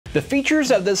The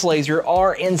features of this laser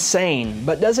are insane,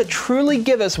 but does it truly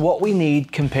give us what we need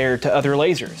compared to other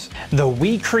lasers? The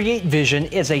WeCreat Vision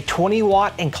is a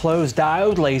 20-watt enclosed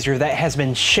diode laser that has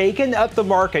been shaking up the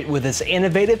market with its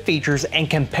innovative features and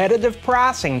competitive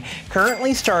pricing,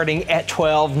 currently starting at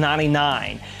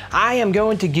 $12.99. I am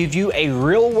going to give you a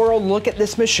real-world look at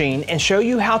this machine and show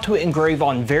you how to engrave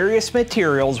on various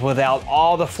materials without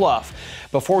all the fluff.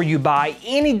 Before you buy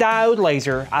any diode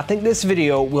laser, I think this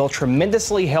video will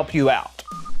tremendously help you out.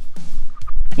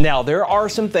 Now, there are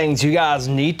some things you guys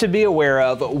need to be aware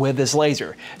of with this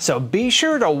laser, so be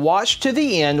sure to watch to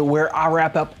the end where I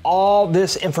wrap up all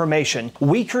this information.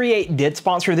 WeCreat did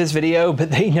sponsor this video,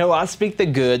 but they know I speak the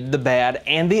good, the bad,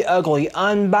 and the ugly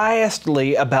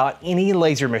unbiasedly about any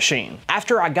laser machine.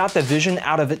 After I got the Vision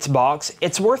out of its box,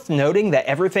 it's worth noting that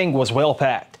everything was well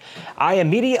packed. I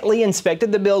immediately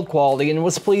inspected the build quality and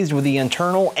was pleased with the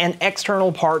internal and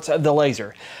external parts of the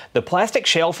laser. The plastic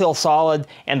shell feels solid,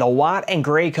 and the white and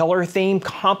gray color theme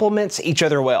complements each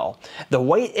other well. The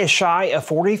weight is shy of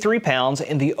 43 pounds,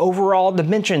 and the overall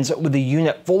dimensions with the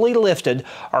unit fully lifted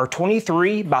are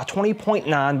 23 by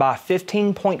 20.9 by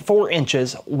 15.4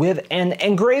 inches with an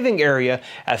engraving area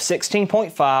of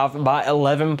 16.5 by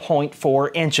 11.4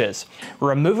 inches.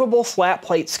 Removable slat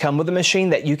plates come with the machine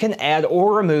that you can add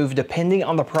or remove depending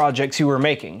on the projects you are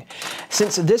making.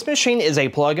 Since this machine is a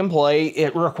plug and play,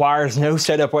 it requires no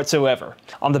setup whatsoever.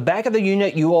 On the back of the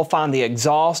unit, you will find the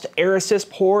exhaust, air assist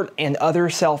port, and other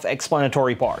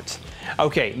self-explanatory parts.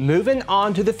 Okay, moving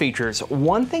on to the features.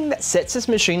 One thing that sets this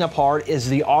machine apart is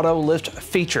the auto lift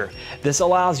feature. This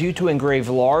allows you to engrave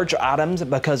large items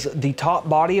because the top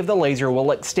body of the laser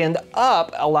will extend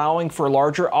up, allowing for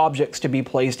larger objects to be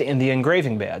placed in the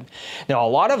engraving bed. Now, a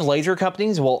lot of laser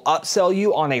companies will upsell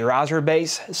you on a riser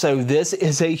base, so this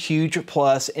is a huge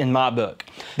plus in my book.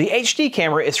 The HD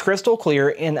camera is crystal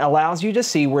clear and allows you to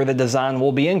see where the design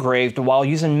will be engraved while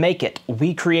using MakeIt,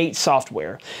 WeCreat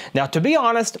software. Now, to be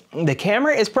honest, the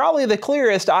camera is probably the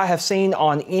clearest I have seen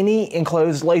on any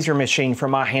enclosed laser machine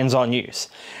from my hands-on use.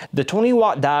 The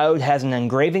 20-watt diode has an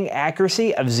engraving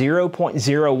accuracy of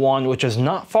 0.01, which is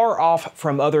not far off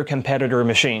from other competitor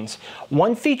machines.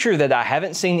 One feature that I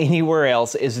haven't seen anywhere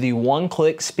else is the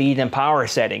one-click speed and power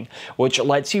setting, which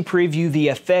lets you preview the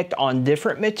effect on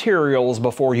different materials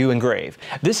before you engrave.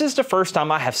 This is the first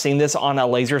time I have seen this on a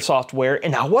laser software,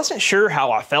 and I wasn't sure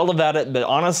how I felt about it, but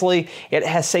honestly, it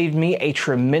has saved me a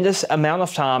tremendous amount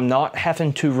of time not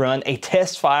having to run a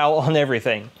test file on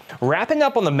everything. Wrapping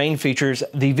up on the main features,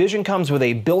 the Vision comes with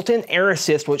a built-in air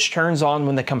assist which turns on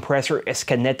when the compressor is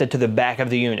connected to the back of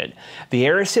the unit. The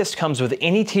air assist comes with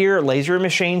any tier laser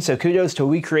machine, so kudos to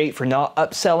WeCreat for not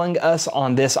upselling us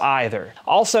on this either.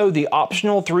 Also, the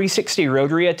optional 360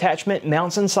 rotary attachment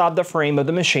mounts inside the frame of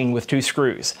the machine with 2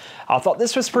 screws. I thought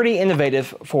this was pretty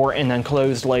innovative for an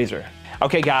enclosed laser.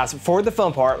 Okay guys, for the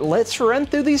fun part, let's run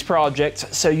through these projects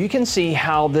so you can see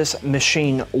how this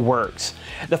machine works.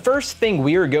 The first thing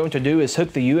we are going to do is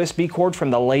hook the USB cord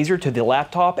from the laser to the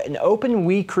laptop and open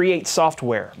WeCreat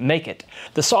software, MakeIt.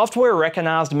 The software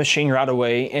recognized the machine right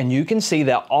away, and you can see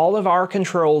that all of our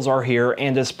controls are here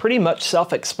and is pretty much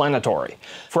self-explanatory.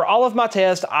 For all of my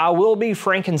tests, I will be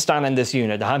Frankensteining this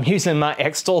unit. I'm using my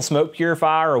Xtal smoke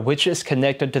purifier, which is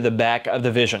connected to the back of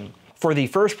the Vision. For the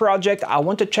first project, I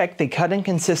want to check the cutting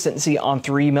consistency on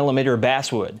 3mm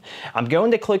basswood. I'm going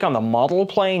to click on the model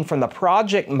plane from the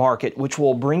project market, which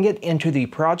will bring it into the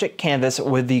project canvas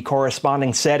with the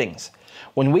corresponding settings.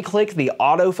 When we click the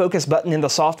autofocus button in the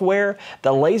software,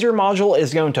 the laser module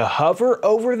is going to hover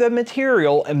over the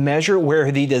material and measure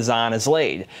where the design is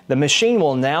laid. The machine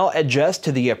will now adjust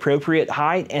to the appropriate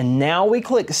height, and now we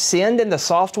click send in the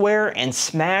software and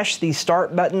smash the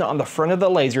start button on the front of the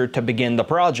laser to begin the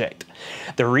project.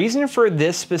 The reason for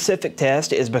this specific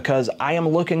test is because I am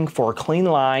looking for clean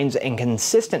lines and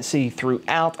consistency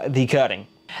throughout the cutting.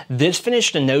 This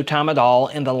finished in no time at all,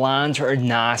 and the lines are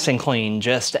nice and clean,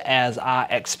 just as I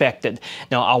expected.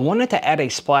 Now, I wanted to add a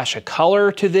splash of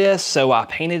color to this, so I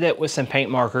painted it with some paint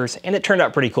markers, and it turned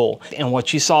out pretty cool. And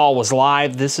what you saw was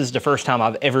live. This is the first time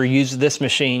I've ever used this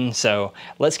machine, so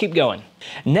let's keep going.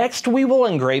 Next, we will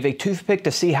engrave a toothpick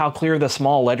to see how clear the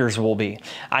small letters will be.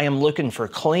 I am looking for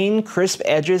clean, crisp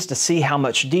edges to see how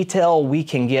much detail we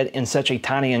can get in such a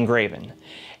tiny engraving.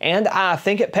 And I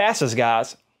think it passes,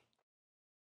 guys.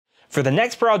 For the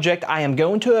next project, I am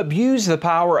going to abuse the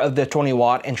power of the 20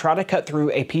 watt and try to cut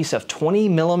through a piece of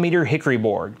 20mm hickory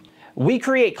board.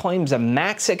 WeCreat claims the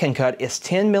max it can cut is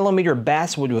 10mm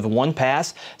basswood with one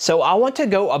pass, so I want to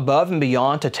go above and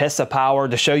beyond to test the power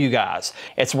to show you guys.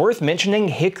 It's worth mentioning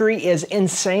Hickory is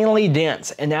insanely dense,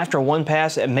 and after one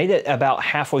pass it made it about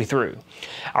halfway through.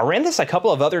 I ran this a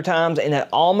couple of other times and it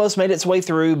almost made its way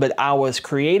through, but I was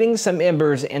creating some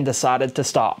embers and decided to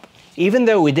stop. Even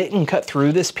though we didn't cut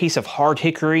through this piece of hard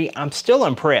hickory, I'm still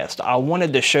impressed. I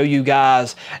wanted to show you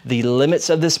guys the limits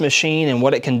of this machine and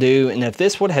what it can do, and if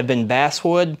this would have been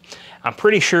basswood, I'm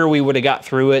pretty sure we would have got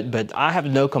through it, but I have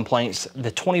no complaints.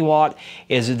 The 20 watt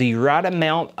is the right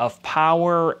amount of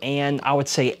power and I would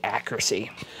say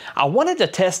accuracy. I wanted to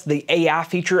test the AI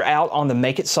feature out on the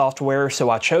MakeIt software, so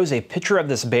I chose a picture of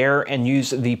this bear and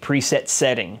used the preset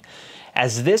setting.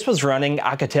 As this was running,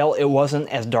 I could tell it wasn't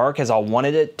as dark as I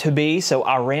wanted it to be, so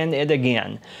I ran it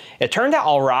again. It turned out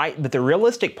alright, but the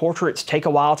realistic portraits take a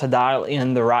while to dial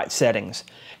in the right settings.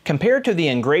 Compared to the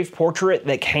engraved portrait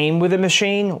that came with the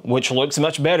machine, which looks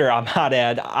much better I might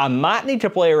add, I might need to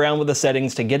play around with the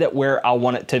settings to get it where I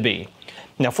want it to be.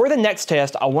 Now for the next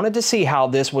test, I wanted to see how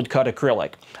this would cut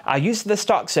acrylic. I used the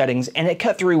stock settings and it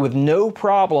cut through with no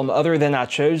problem other than I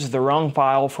chose the wrong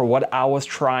file for what I was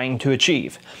trying to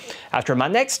achieve. After my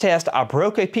next test, I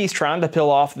broke a piece trying to peel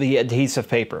off the adhesive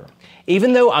paper.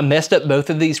 Even though I messed up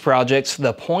both of these projects,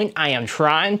 the point I am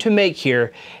trying to make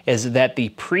here is that the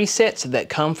presets that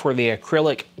come for the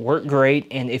acrylic work great,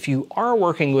 and if you are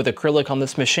working with acrylic on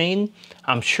this machine,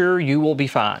 I'm sure you will be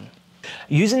fine.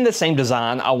 Using the same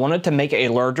design, I wanted to make a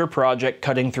larger project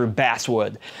cutting through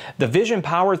basswood. The Vision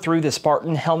powered through the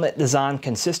Spartan helmet design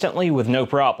consistently with no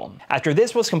problem. After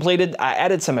this was completed, I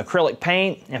added some acrylic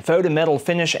paint and photometal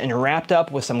finish and wrapped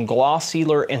up with some gloss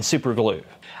sealer and super glue.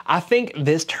 I think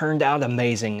this turned out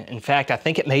amazing. In fact, I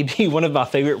think it may be one of my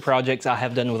favorite projects I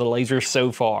have done with a laser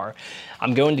so far.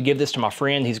 I'm going to give this to my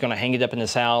friend. He's going to hang it up in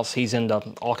his house. He's into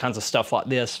all kinds of stuff like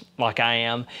this, like I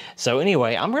am. So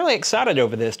anyway, I'm really excited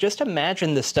over this. Just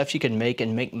imagine the stuff you can make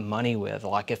and make money with.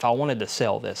 Like if I wanted to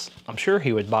sell this, I'm sure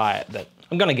he would buy it, but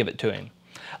I'm going to give it to him.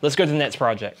 Let's go to the next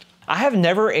project. I have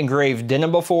never engraved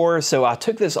denim before, so I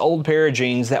took this old pair of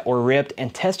jeans that were ripped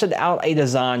and tested out a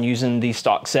design using the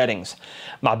stock settings.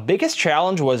 My biggest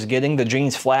challenge was getting the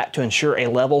jeans flat to ensure a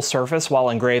level surface while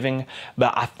engraving,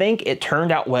 but I think it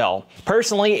turned out well.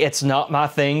 Personally, it's not my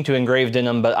thing to engrave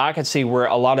denim, but I could see where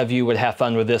a lot of you would have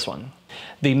fun with this one.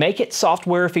 The MakeIt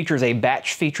software features a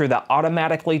batch feature that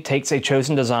automatically takes a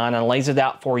chosen design and lays it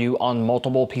out for you on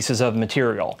multiple pieces of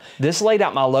material. This laid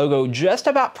out my logo just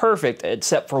about perfect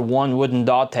except for one wooden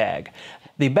dot tag.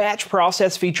 The batch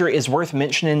process feature is worth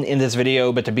mentioning in this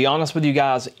video, but to be honest with you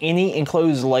guys, any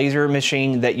enclosed laser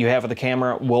machine that you have with a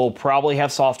camera will probably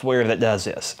have software that does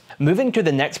this. Moving to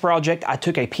the next project, I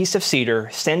took a piece of cedar,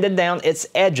 sanded down its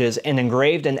edges, and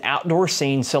engraved an outdoor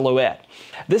scene silhouette.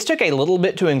 This took a little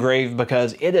bit to engrave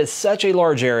because it is such a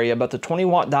large area, but the 20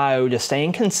 watt diode is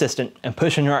staying consistent and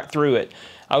pushing right through it.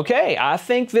 Okay, I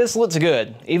think this looks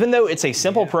good. Even though it's a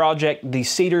simple project, the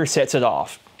cedar sets it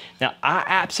off. Now, I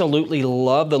absolutely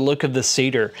love the look of the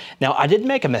cedar. Now, I did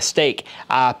make a mistake.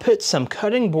 I put some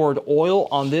cutting board oil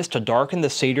on this to darken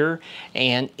the cedar,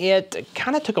 and it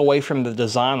kind of took away from the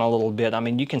design a little bit. I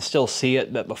mean, you can still see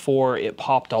it, but before it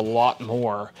popped a lot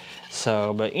more.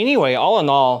 So, but anyway, all in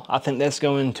all, I think that's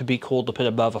going to be cool to put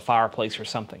above a fireplace or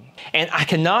something. And I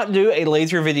cannot do a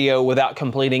laser video without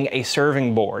completing a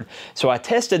serving board. So I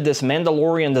tested this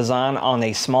Mandalorian design on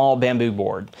a small bamboo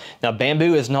board. Now,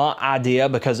 bamboo is not ideal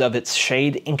because of its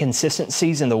shade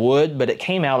inconsistencies in the wood, but it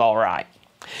came out all right.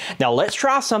 Now let's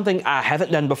try something I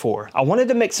haven't done before. I wanted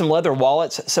to make some leather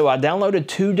wallets, so I downloaded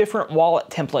 2 different wallet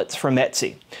templates from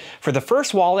Etsy. For the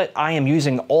first wallet, I am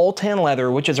using all tan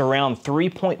leather, which is around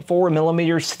 3.4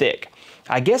 millimeters thick.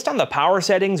 I guessed on the power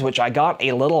settings, which I got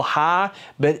a little high,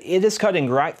 but it is cutting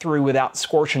right through without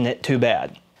scorching it too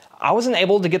bad. I wasn't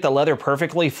able to get the leather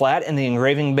perfectly flat in the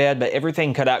engraving bed, but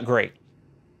everything cut out great.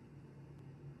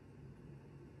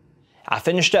 I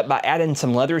finished up by adding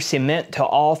some leather cement to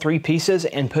all 3 pieces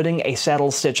and putting a saddle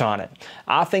stitch on it.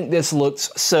 I think this looks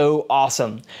so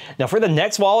awesome. Now for the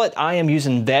next wallet, I am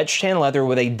using veg tan leather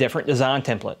with a different design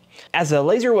template. As the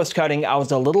laser was cutting, I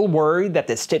was a little worried that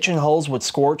the stitching holes would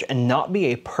scorch and not be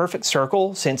a perfect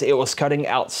circle since it was cutting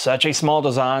out such a small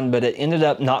design, but it ended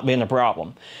up not being a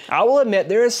problem. I will admit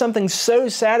there is something so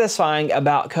satisfying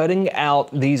about cutting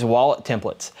out these wallet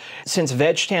templates. Since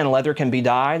veg tan leather can be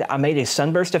dyed, I made a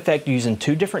sunburst effect using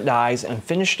 2 different dyes and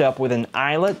finished up with an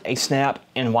eyelet, a snap,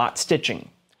 and white stitching.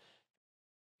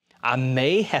 I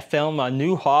may have found my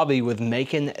new hobby with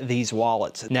making these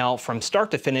wallets. Now, from start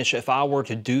to finish, if I were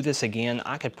to do this again,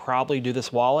 I could probably do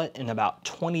this wallet in about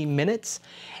 20 minutes.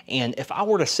 And if I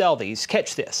were to sell these,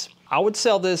 catch this, I would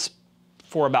sell this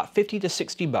for about 50 to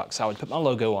 60 bucks. I would put my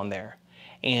logo on there.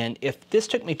 And if this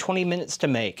took me 20 minutes to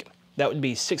make, that would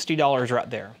be $60 right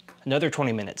there. Another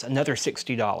 20 minutes, another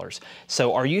 $60.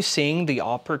 So are you seeing the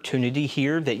opportunity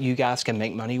here that you guys can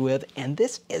make money with? And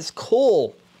this is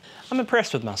cool. I'm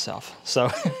impressed with myself. So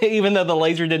even though the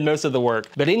laser did most of the work.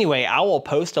 But anyway, I will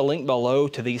post a link below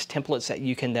to these templates that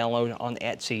you can download on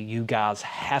Etsy. You guys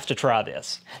have to try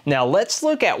this. Now let's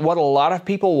look at what a lot of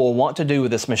people will want to do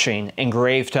with this machine,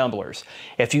 engrave tumblers.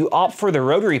 If you opt for the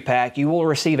Rotary pack, you will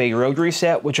receive a Rotary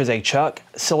set, which is a chuck,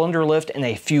 cylinder lift, and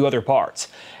a few other parts.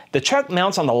 The chuck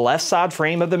mounts on the left side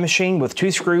frame of the machine with 2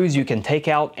 screws you can take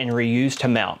out and reuse to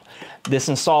mount. This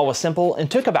install was simple and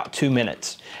took about 2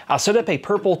 minutes. I set up a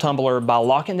purple tumbler by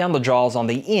locking down the jaws on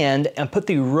the end and put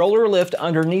the roller lift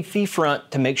underneath the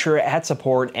front to make sure it had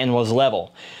support and was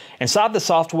level. Inside the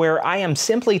software, I am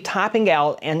simply typing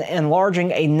out and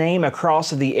enlarging a name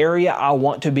across the area I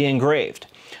want to be engraved.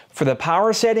 For the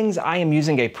power settings, I am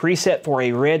using a preset for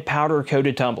a red powder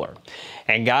coated tumbler.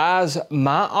 And guys,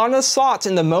 my honest thoughts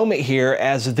in the moment here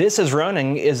as this is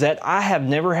running is that I have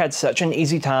never had such an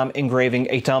easy time engraving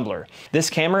a tumbler. This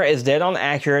camera is dead on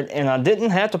accurate and I didn't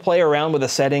have to play around with the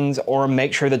settings or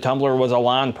make sure the tumbler was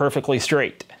aligned perfectly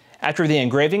straight. After the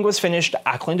engraving was finished,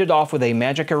 I cleaned it off with a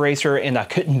magic eraser and I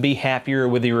couldn't be happier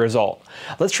with the result.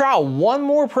 Let's try one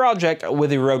more project with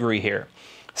the Rotary here.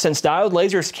 Since diode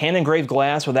lasers can engrave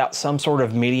glass without some sort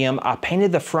of medium, I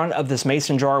painted the front of this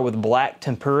mason jar with black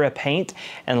tempera paint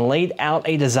and laid out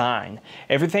a design.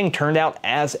 Everything turned out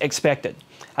as expected.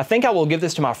 I think I will give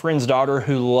this to my friend's daughter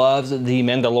who loves The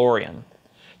Mandalorian.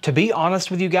 To be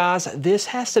honest with you guys, this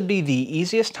has to be the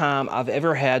easiest time I've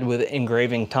ever had with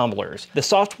engraving tumblers. The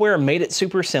software made it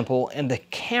super simple and the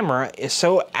camera is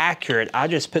so accurate. I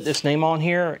just put this name on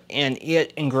here and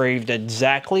it engraved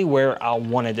exactly where I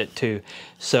wanted it to.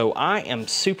 So I am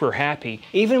super happy.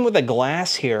 Even with the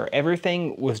glass here,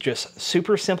 everything was just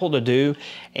super simple to do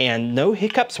and no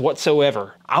hiccups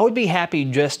whatsoever. I would be happy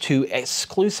just to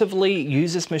exclusively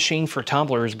use this machine for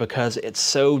tumblers because it's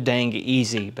so dang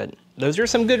easy, but those are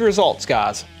some good results,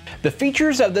 guys. The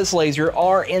features of this laser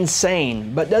are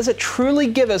insane, but does it truly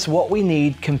give us what we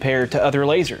need compared to other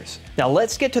lasers? Now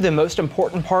let's get to the most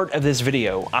important part of this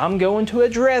video. I'm going to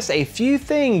address a few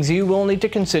things you will need to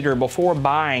consider before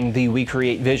buying the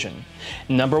WeCreat Vision.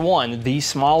 Number 1, the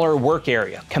smaller work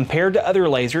area. Compared to other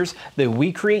lasers, the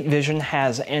WeCreat Vision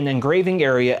has an engraving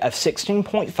area of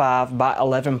 16.5 by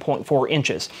 11.4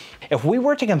 inches. If we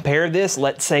were to compare this,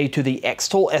 let's say, to the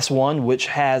X-Tool S1, which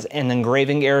has an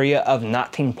engraving area of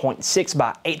 19.6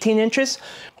 by 18 inches,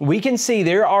 we can see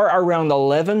there are around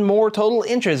 11 more total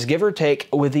inches, give or take,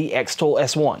 with the X-Tool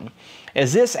S1.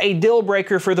 Is this a deal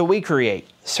breaker for the WeCreat?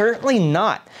 Certainly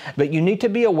not, but you need to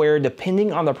be aware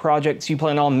depending on the projects you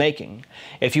plan on making.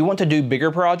 If you want to do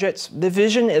bigger projects, the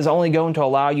Vision is only going to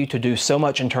allow you to do so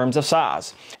much in terms of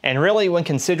size. And really, when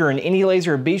considering any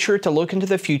laser, be sure to look into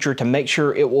the future to make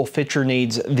sure it will fit your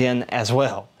needs then as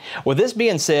well. With this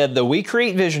being said, the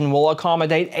WeCreat Vision will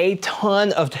accommodate a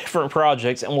ton of different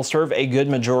projects and will serve a good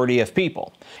majority of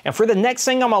people. And for the next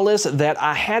thing on my list that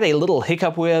I had a little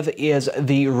hiccup with is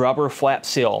the rubber flap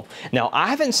seal. Now, I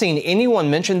haven't seen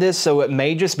anyone mention this, so it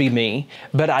may just be me,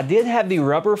 but I did have the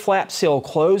rubber flap seal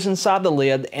close inside the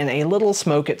lid and a little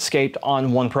smoke escaped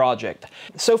on one project.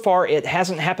 So far, it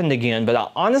hasn't happened again, but I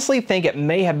honestly think it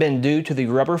may have been due to the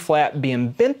rubber flap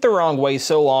being bent the wrong way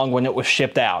so long when it was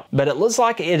shipped out. But it looks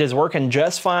like it is working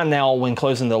just fine now when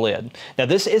closing the lid. Now,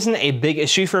 this isn't a big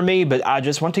issue for me, but I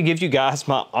just want to give you guys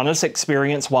my honest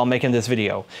experience while making this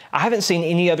video. I haven't seen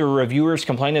any other reviewers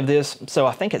complain of this, so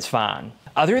I think it's fine.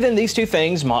 Other than these two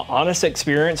things, my honest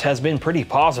experience has been pretty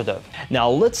positive. Now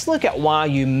let's look at why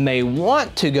you may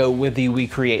want to go with the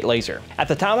WeCreat laser. At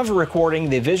the time of recording,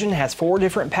 the Vision has 4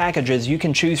 different packages you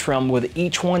can choose from, with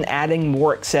each one adding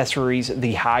more accessories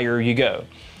the higher you go.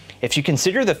 If you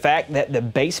consider the fact that the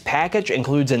base package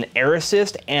includes an air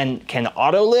assist and can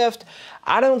auto lift,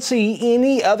 I don't see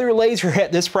any other laser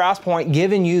at this price point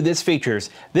giving you these features.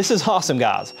 This is awesome,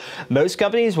 guys. Most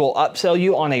companies will upsell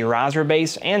you on a riser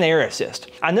base and air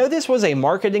assist. I know this was a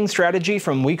marketing strategy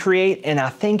from WeCreat, and I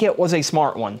think it was a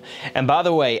smart one. And by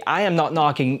the way, I am not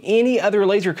knocking any other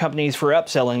laser companies for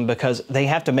upselling because they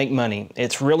have to make money.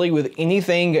 It's really with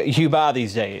anything you buy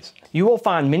these days. You will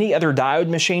find many other diode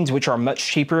machines which are much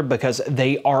cheaper because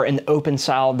they are an open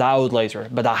style diode laser,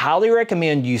 but I highly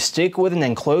recommend you stick with an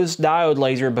enclosed diode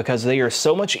laser because they are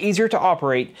so much easier to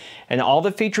operate and all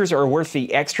the features are worth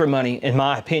the extra money in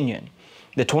my opinion.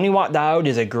 The 20-watt diode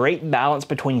is a great balance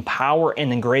between power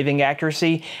and engraving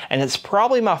accuracy, and it's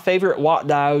probably my favorite watt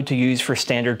diode to use for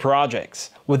standard projects.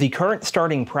 With the current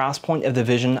starting price point of the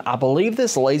Vision, I believe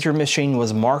this laser machine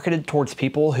was marketed towards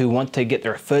people who want to get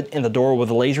their foot in the door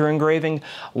with laser engraving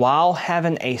while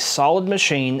having a solid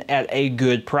machine at a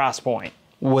good price point.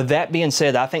 With that being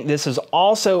said, I think this is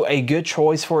also a good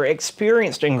choice for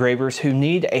experienced engravers who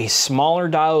need a smaller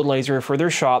diode laser for their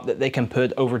shop that they can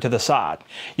put over to the side.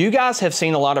 You guys have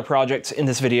seen a lot of projects in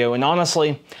this video, and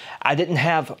honestly, I didn't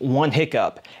have one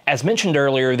hiccup. As mentioned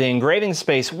earlier, the engraving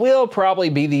space will probably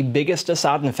be the biggest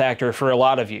deciding factor for a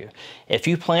lot of you. If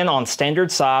you plan on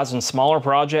standard size and smaller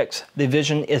projects, the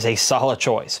Vision is a solid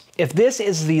choice. If this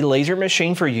is the laser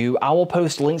machine for you, I will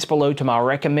post links below to my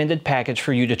recommended package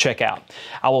for you to check out.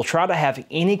 I will try to have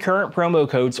any current promo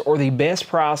codes or the best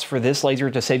price for this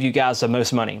laser to save you guys the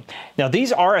most money. Now,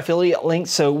 these are affiliate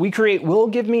links, so WeCreat will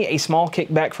give me a small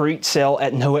kickback for each sale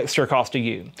at no extra cost to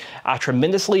you. I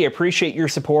tremendously appreciate your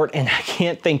support, and I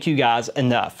can't thank you guys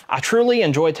enough. I truly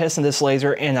enjoy testing this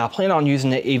laser, and I plan on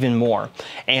using it even more.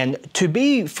 And to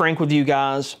be frank with you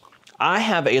guys, I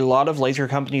have a lot of laser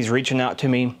companies reaching out to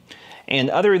me, and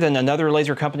other than another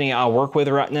laser company I work with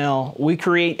right now,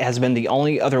 WeCreat has been the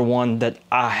only other one that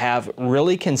I have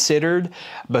really considered,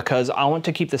 because I want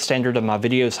to keep the standard of my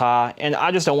videos high, and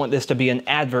I just don't want this to be an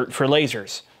advert for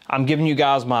lasers. I'm giving you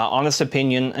guys my honest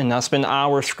opinion, and I spend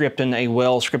hours scripting a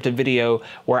well-scripted video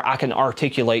where I can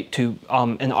articulate to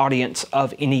an audience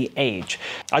of any age.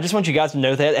 I just want you guys to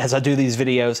know that as I do these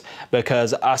videos,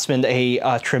 because I spend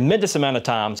a tremendous amount of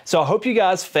time. So I hope you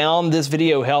guys found this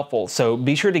video helpful. So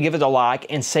be sure to give it a like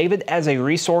and save it as a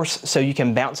resource so you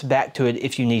can bounce back to it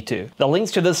if you need to. The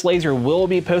links to this laser will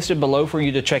be posted below for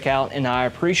you to check out, and I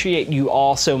appreciate you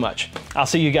all so much. I'll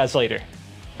see you guys later.